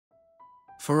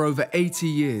For over 80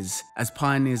 years, as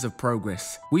pioneers of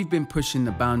progress, we've been pushing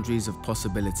the boundaries of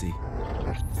possibility,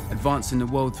 advancing the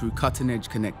world through cutting-edge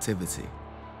connectivity.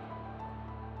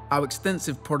 Our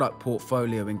extensive product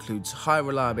portfolio includes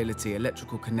high-reliability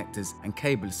electrical connectors and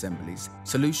cable assemblies,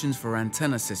 solutions for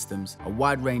antenna systems, a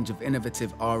wide range of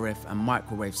innovative RF and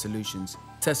microwave solutions,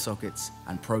 test sockets,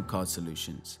 and probe card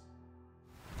solutions.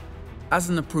 As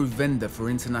an approved vendor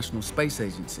for international space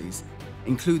agencies,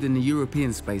 including the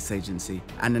European Space Agency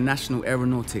and the National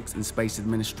Aeronautics and Space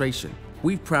Administration,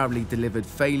 we've proudly delivered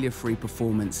failure-free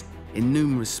performance in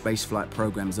numerous spaceflight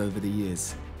programs over the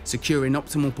years, securing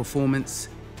optimal performance,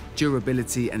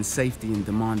 durability and safety in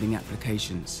demanding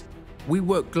applications. We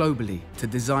work globally to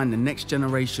design the next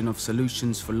generation of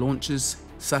solutions for launches,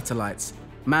 satellites,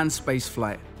 manned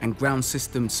spaceflight and ground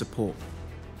system support.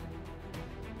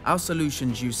 Our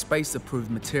solutions use space-approved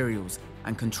materials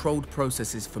and controlled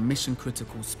processes for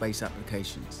mission-critical space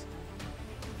applications.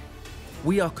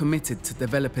 We are committed to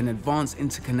developing advanced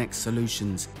interconnect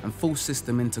solutions and full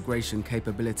system integration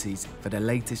capabilities for the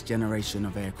latest generation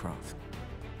of aircraft.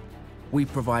 We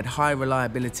provide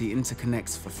high-reliability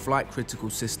interconnects for flight-critical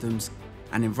systems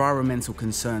and environmental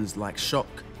concerns like shock,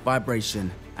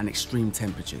 vibration, and extreme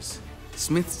temperatures.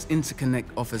 Smiths Interconnect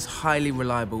offers highly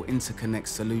reliable interconnect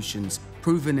solutions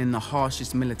proven in the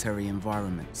harshest military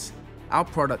environments. Our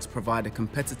products provide a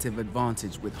competitive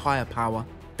advantage with higher power,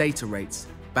 data rates,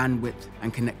 bandwidth,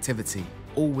 and connectivity,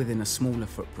 all within a smaller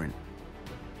footprint.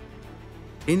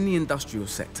 In the industrial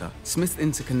sector, Smiths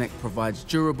Interconnect provides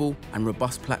durable and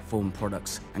robust platform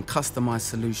products and customized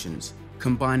solutions,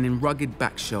 combining rugged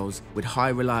backshells with high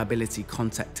reliability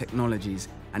contact technologies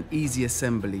and easy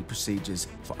assembly procedures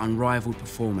for unrivaled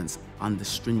performance under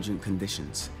stringent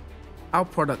conditions. Our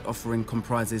product offering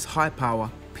comprises high-power,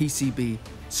 PCB,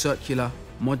 circular,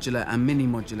 modular and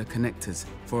mini-modular connectors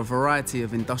for a variety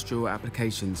of industrial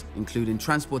applications, including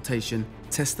transportation,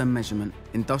 test and measurement,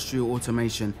 industrial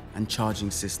automation, and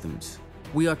charging systems.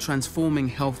 We are transforming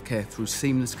healthcare through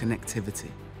seamless connectivity.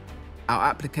 Our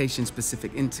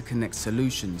application-specific interconnect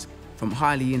solutions, from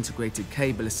highly integrated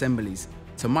cable assemblies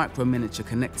to micro-miniature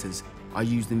connectors, are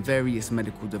used in various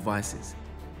medical devices.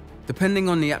 Depending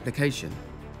on the application,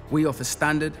 we offer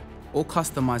standard or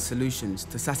customized solutions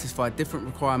to satisfy different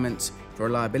requirements for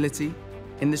reliability,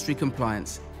 industry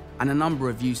compliance, and a number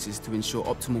of uses to ensure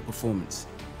optimal performance,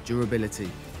 durability,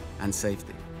 and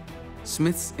safety.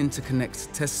 Smiths Interconnect's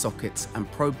test sockets and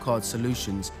probe card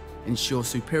solutions ensure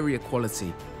superior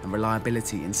quality and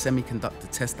reliability in semiconductor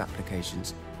test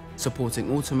applications,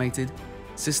 supporting automated,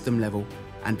 system-level,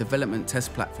 and development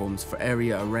test platforms for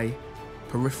area array,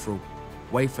 peripheral,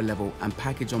 wafer-level, and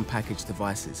package-on-package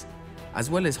devices, as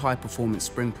well as high-performance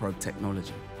spring probe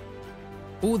technology.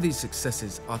 All these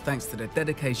successes are thanks to the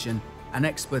dedication and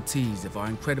expertise of our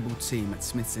incredible team at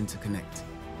Smiths Interconnect.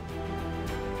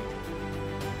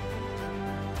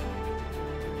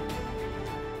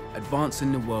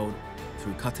 Advancing the world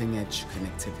through cutting-edge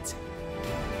connectivity.